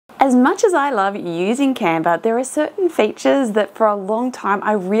As much as I love using Canva, there are certain features that for a long time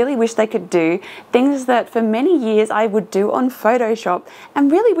I really wish they could do, things that for many years I would do on Photoshop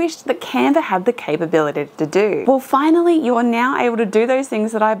and really wished that Canva had the capability to do. Well, finally, you are now able to do those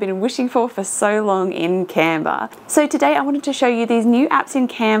things that I've been wishing for so long in Canva. So today I wanted to show you these new apps in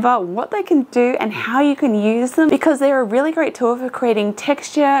Canva, what they can do and how you can use them, because they're a really great tool for creating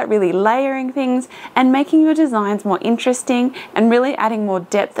texture, really layering things and making your designs more interesting and really adding more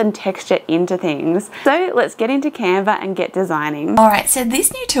depth and texture into things. So let's get into Canva and get designing. Alright, so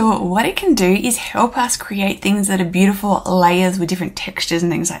this new tool, what it can do is help us create things that are beautiful layers with different textures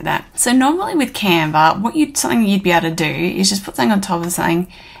and things like that. So normally with Canva, something you'd be able to do is just put something on top of something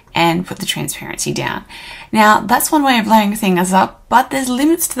and put the transparency down. Now that's one way of layering things up, but there's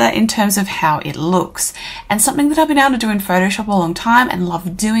limits to that in terms of how it looks. And something that I've been able to do in Photoshop a long time and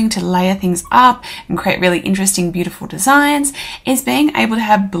love doing to layer things up and create really interesting, beautiful designs is being able to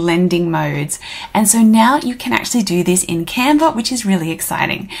have blending modes. And so now you can actually do this in Canva, which is really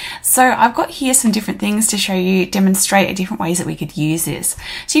exciting. So I've got here some different things to show you, demonstrate different ways that we could use this.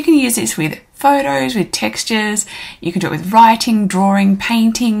 So you can use this with photos, with textures, you can do it with writing, drawing,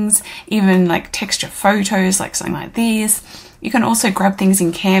 paintings, even like texture photos, like something like these. You can also grab things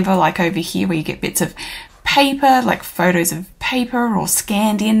in Canva, like over here where you get bits of paper, like photos of paper or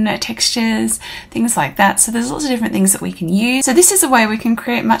scanned in textures, things like that. So there's lots of different things that we can use. So this is a way we can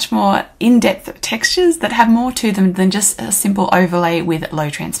create much more in-depth textures that have more to them than just a simple overlay with low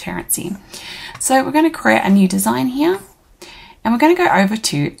transparency. So we're going to create a new design here and we're going to go over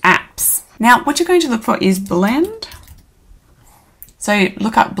to apps. Now what you're going to look for is blend. So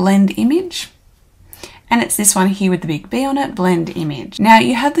look up blend image. And it's this one here with the big B on it, blend image. Now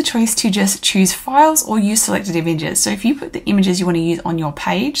you have the choice to just choose files or use selected images. So if you put the images you want to use on your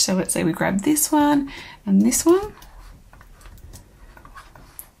page, so let's say we grab this one and this one,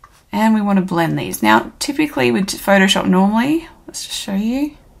 and we want to blend these. Now typically with Photoshop normally, let's just show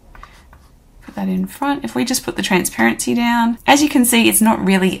you, put that in front. If we just put the transparency down, as you can see, it's not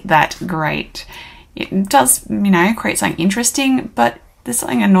really that great. It does, create something interesting, but there's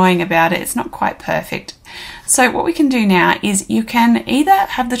something annoying about it. It's not quite perfect. So what we can do now is you can either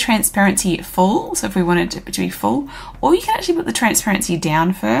have the transparency full, so if we wanted it to be full, or you can actually put the transparency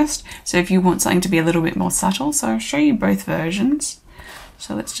down first. So if you want something to be a little bit more subtle, so I'll show you both versions.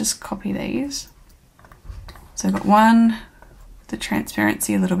 So let's just copy these. So I've got one, the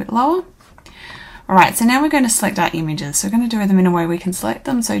transparency a little bit lower. All right, so now we're going to select our images. So we're going to do them in a way we can select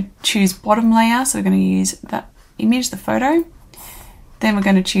them. So choose bottom layer. So we're going to use that image, the photo. Then we're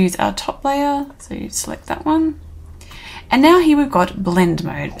going to choose our top layer, so you select that one. And now here we've got blend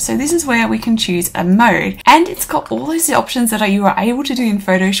mode. So this is where we can choose a mode, and it's got all those options that you are able to do in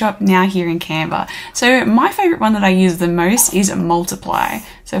Photoshop now here in Canva. So my favorite one that I use the most is multiply.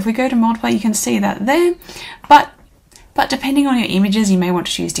 So if we go to multiply, you can see that there, but depending on your images, you may want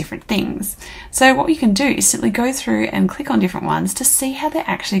to choose different things. So what you can do is simply go through and click on different ones to see how they're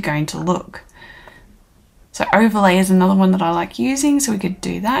actually going to look. So overlay is another one that I like using, so we could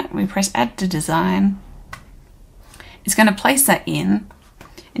do that. We press add to design. It's going to place that in,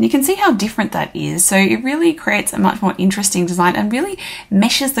 and you can see how different that is. So it really creates a much more interesting design and really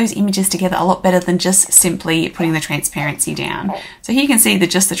meshes those images together a lot better than just simply putting the transparency down. So here you can see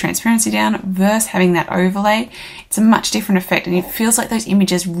that just the transparency down versus having that overlay, it's a much different effect, and it feels like those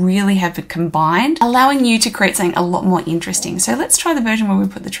images really have combined, allowing you to create something a lot more interesting. So let's try the version where we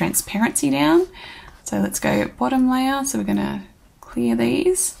put the transparency down. So let's go bottom layer. So we're going to clear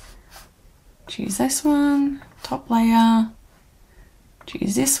these, choose this one, top layer,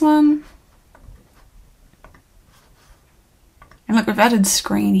 choose this one. And look, we've added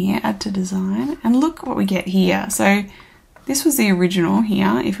screen here, add to design, and look what we get here. So this was the original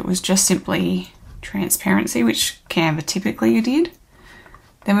here, if it was just simply transparency, which Canva typically did.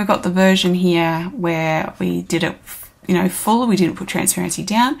 Then we've got the version here where we did it full, we didn't put transparency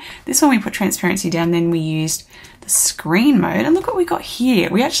down. This one we put transparency down, then we used the screen mode, and look what we got here.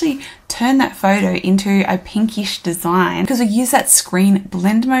 We actually turned that photo into a pinkish design because we used that screen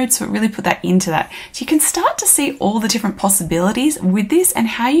blend mode, so it really put that into that. So you can start to see all the different possibilities with this and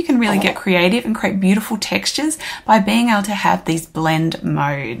how you can really get creative and create beautiful textures by being able to have these blend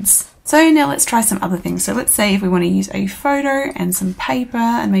modes. So now let's try some other things. So let's say if we want to use a photo and some paper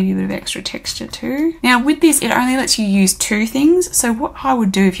and maybe a bit of extra texture too. Now with this, it only lets you use two things. So what I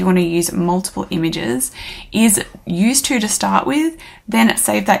would do if you want to use multiple images is use two to start with, then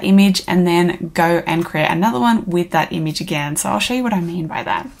save that image and then go and create another one with that image again. So I'll show you what I mean by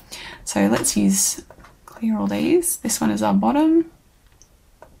that. So let's clear all these. This one is our bottom.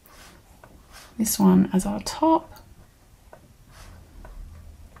 This one as our top.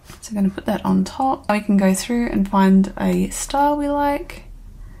 So I'm going to put that on top. We can go through and find a style we like.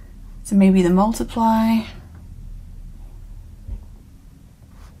 So maybe the multiply.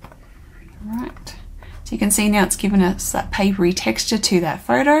 Right. So you can see now it's given us that papery texture to that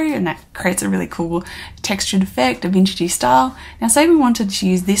photo, and that creates a really cool textured effect, a vintagey style. Now say we wanted to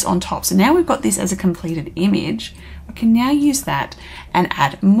use this on top. So now we've got this as a completed image. We can now use that and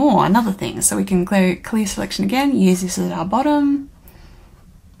add more, another thing. So we can clear selection again, use this as our bottom.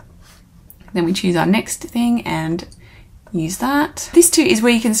 Then we choose our next thing and use that. This too is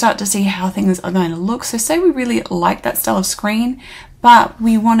where you can start to see how things are going to look. So say we really like that style of screen, but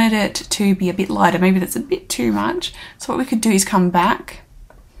we wanted it to be a bit lighter. Maybe that's a bit too much. So what we could do is come back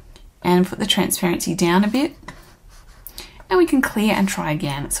and put the transparency down a bit. And we can clear and try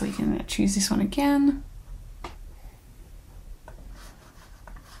again. So we can choose this one again.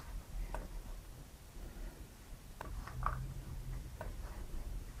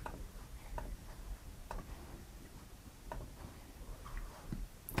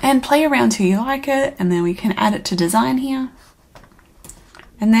 And play around till you like it, and then we can add it to design here.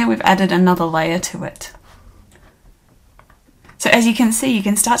 And there we've added another layer to it. So as you can see, you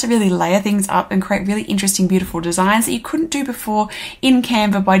can start to really layer things up and create really interesting, beautiful designs that you couldn't do before in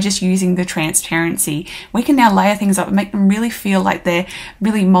Canva by just using the transparency. We can now layer things up and make them really feel like they're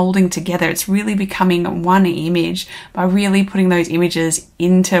really molding together. It's really becoming one image by really putting those images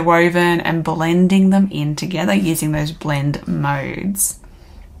interwoven and blending them in together using those blend modes.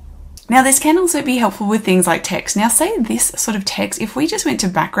 Now this can also be helpful with things like text. Now say this sort of text, if we just went to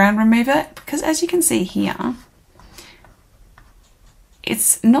background remover, because as you can see here,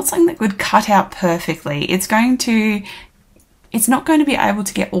 it's not something that would cut out perfectly. It's not going to be able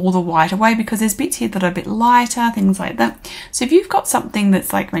to get all the white away because there's bits here that are a bit lighter, things like that. So if you've got something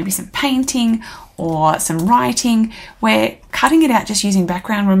that's like maybe some painting or some writing, where cutting it out just using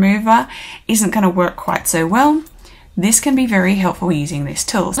background remover isn't going to work quite so well, this can be very helpful using this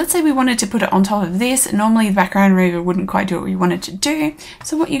tool. So let's say we wanted to put it on top of this. Normally the background remover wouldn't quite do what we wanted to do.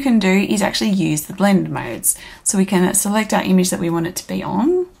 So what you can do is actually use the blend modes. So we can select our image that we want it to be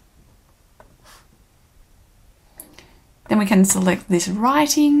on. Then we can select this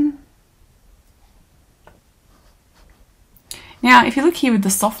writing. Now, if you look here with the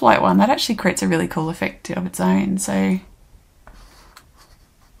soft light one, that actually creates a really cool effect of its own. So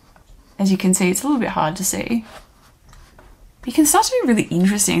as you can see, it's a little bit hard to see. You can start to do really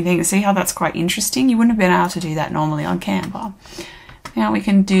interesting things. See how that's quite interesting? You wouldn't have been able to do that normally on Canva. Now we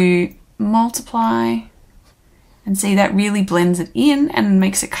can do multiply and see that really blends it in and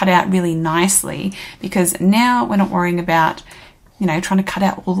makes it cut out really nicely, because now we're not worrying about, you know, trying to cut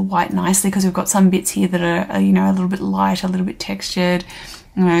out all the white nicely because we've got some bits here that are, you know, a little bit light, a little bit textured.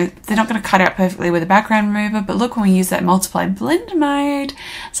 You know, they're not going to cut out perfectly with a background remover, but look, when we use that multiply blend mode,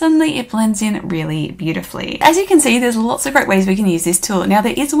 suddenly it blends in really beautifully. As you can see, there's lots of great ways we can use this tool. Now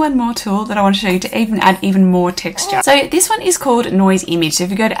there is one more tool that I want to show you to even add even more texture. So this one is called noise image. So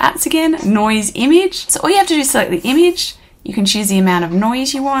if you go to apps again, noise image. So all you have to do is select the image. You can choose the amount of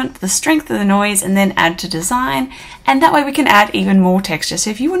noise you want, the strength of the noise, and then add to design. And that way we can add even more texture.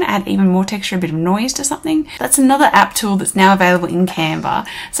 So if you want to add even more texture, a bit of noise to something, that's another app tool that's now available in Canva.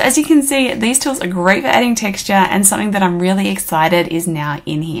 So as you can see, these tools are great for adding texture, and something that I'm really excited is now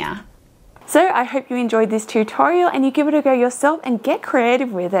in here. So I hope you enjoyed this tutorial and you give it a go yourself and get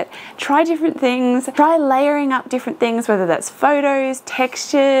creative with it. Try different things, try layering up different things, whether that's photos,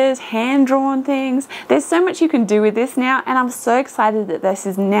 textures, hand-drawn things. There's so much you can do with this now, and I'm so excited that this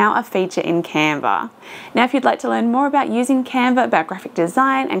is now a feature in Canva. Now if you'd like to learn more about using Canva, about graphic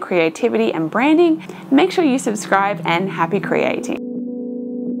design and creativity and branding, make sure you subscribe, and happy creating.